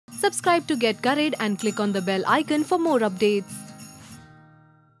Subscribe to Get Curried and click on the bell icon for more updates.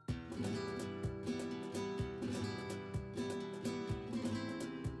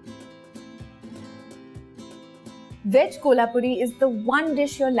 Veg Kolhapuri is the one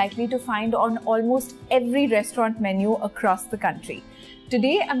dish you're likely to find on almost every restaurant menu across the country.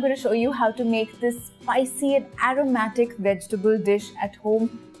 Today, I'm going to show you how to make this spicy and aromatic vegetable dish at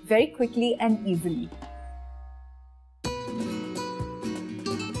home very quickly and easily.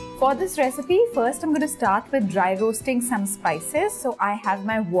 For this recipe, first I'm going to start with dry roasting some spices. So I have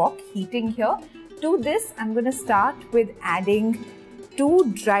my wok heating here. To this, I'm going to start with adding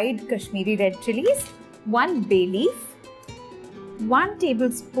 2 dried Kashmiri red chilies, 1 bay leaf, 1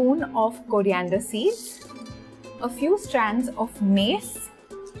 tablespoon of coriander seeds, a few strands of mace,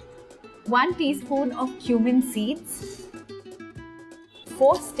 1 teaspoon of cumin seeds,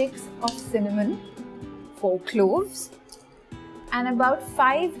 4 sticks of cinnamon, 4 cloves, and about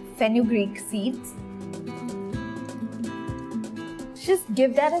 5 fenugreek seeds. Just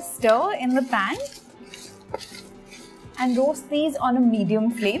give that a stir in the pan and roast these on a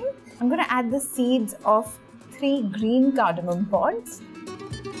medium flame. I'm going to add the seeds of 3 green cardamom pods,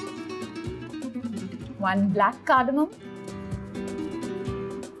 1 black cardamom.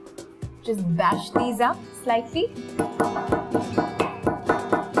 Just bash these up slightly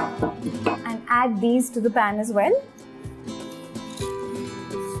and add these to the pan as well.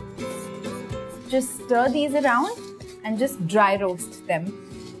 Just stir these around and just dry roast them.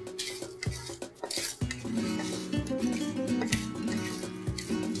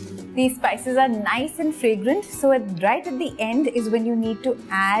 These spices are nice and fragrant, so right at the end is when you need to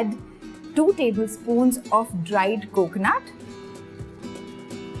add 2 tablespoons of dried coconut,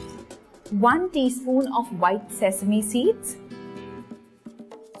 1 teaspoon of white sesame seeds,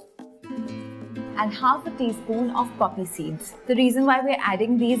 and half a teaspoon of poppy seeds. The reason why we're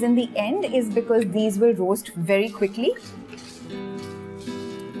adding these in the end is because these will roast very quickly.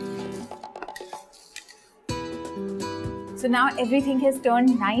 So now everything has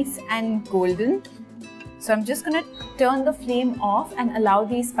turned nice and golden. So I'm just going to turn the flame off and allow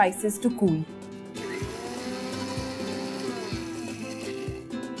these spices to cool.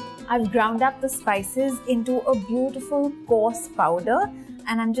 I've ground up the spices into a beautiful coarse powder.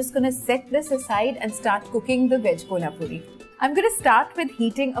 And I'm just going to set this aside and start cooking the Veg Kolhapuri. I'm going to start with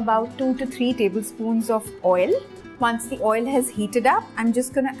heating about 2 to 3 tablespoons of oil. Once the oil has heated up, I'm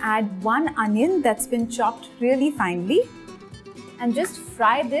just going to add 1 onion that's been chopped really finely and just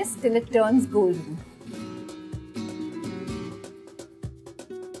fry this till it turns golden.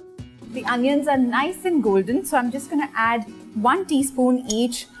 The onions are nice and golden, so I'm just going to add 1 teaspoon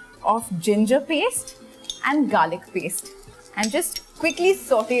each of ginger paste and garlic paste and just quickly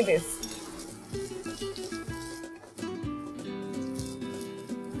saute this.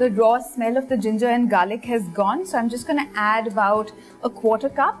 The raw smell of the ginger and garlic has gone, so I'm just going to add about a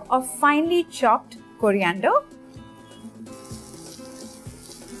 1/4 cup of finely chopped coriander.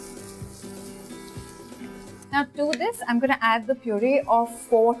 Now to this, I'm going to add the puree of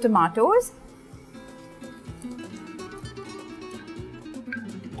 4 tomatoes.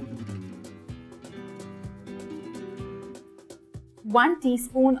 One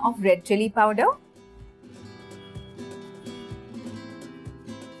teaspoon of red chili powder,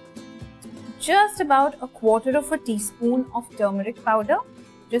 just about a 1/4 teaspoon of turmeric powder.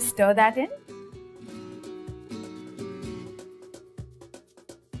 Just stir that in.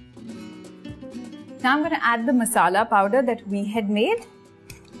 Now I'm going to add the masala powder that we had made.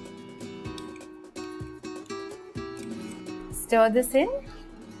 Stir this in.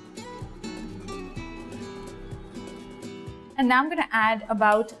 And now I'm going to add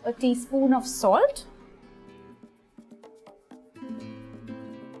about a teaspoon of salt.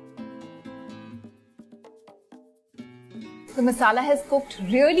 The masala has cooked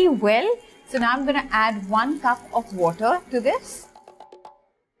really well. So now I'm going to add 1 cup of water to this.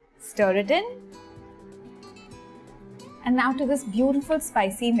 Stir it in. And now to this beautiful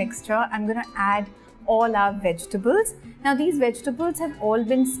spicy mixture, I'm going to add all our vegetables. Now these vegetables have all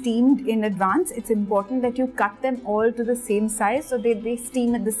been steamed in advance. It's important that you cut them all to the same size so they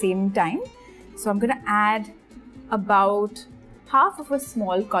steam at the same time. So I'm going to add about half of a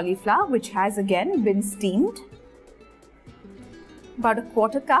small cauliflower, which has again been steamed, about a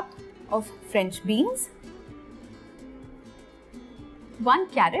 1/4 cup of French beans, 1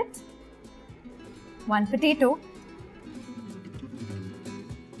 carrot, 1 potato,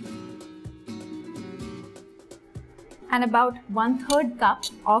 and about 1/3 cup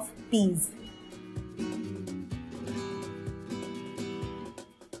of peas.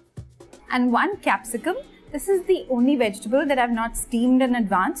 And 1 capsicum This is the only vegetable that I've not steamed in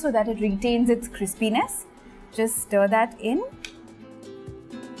advance so that it retains its crispiness. Just stir that in.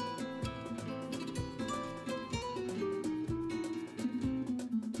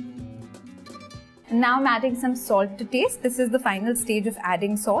 Now I'm adding some salt to taste. This is the final stage of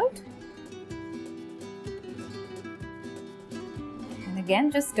adding salt. And again,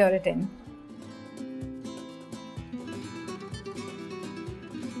 just stir it in.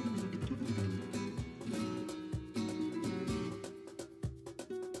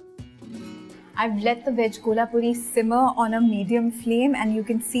 I've let the Veg Kolhapuri simmer on a medium flame and you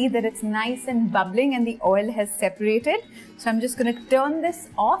can see that it's nice and bubbling and the oil has separated. So I'm just going to turn this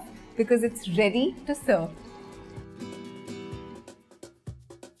off because it's ready to serve.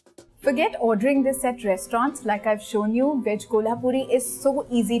 Forget ordering this at restaurants. Like I've shown you, Veg Kolhapuri is so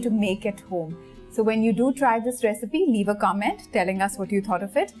easy to make at home. So when you do try this recipe, leave a comment telling us what you thought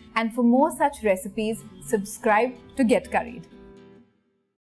of it. And for more such recipes, subscribe to Get Curried.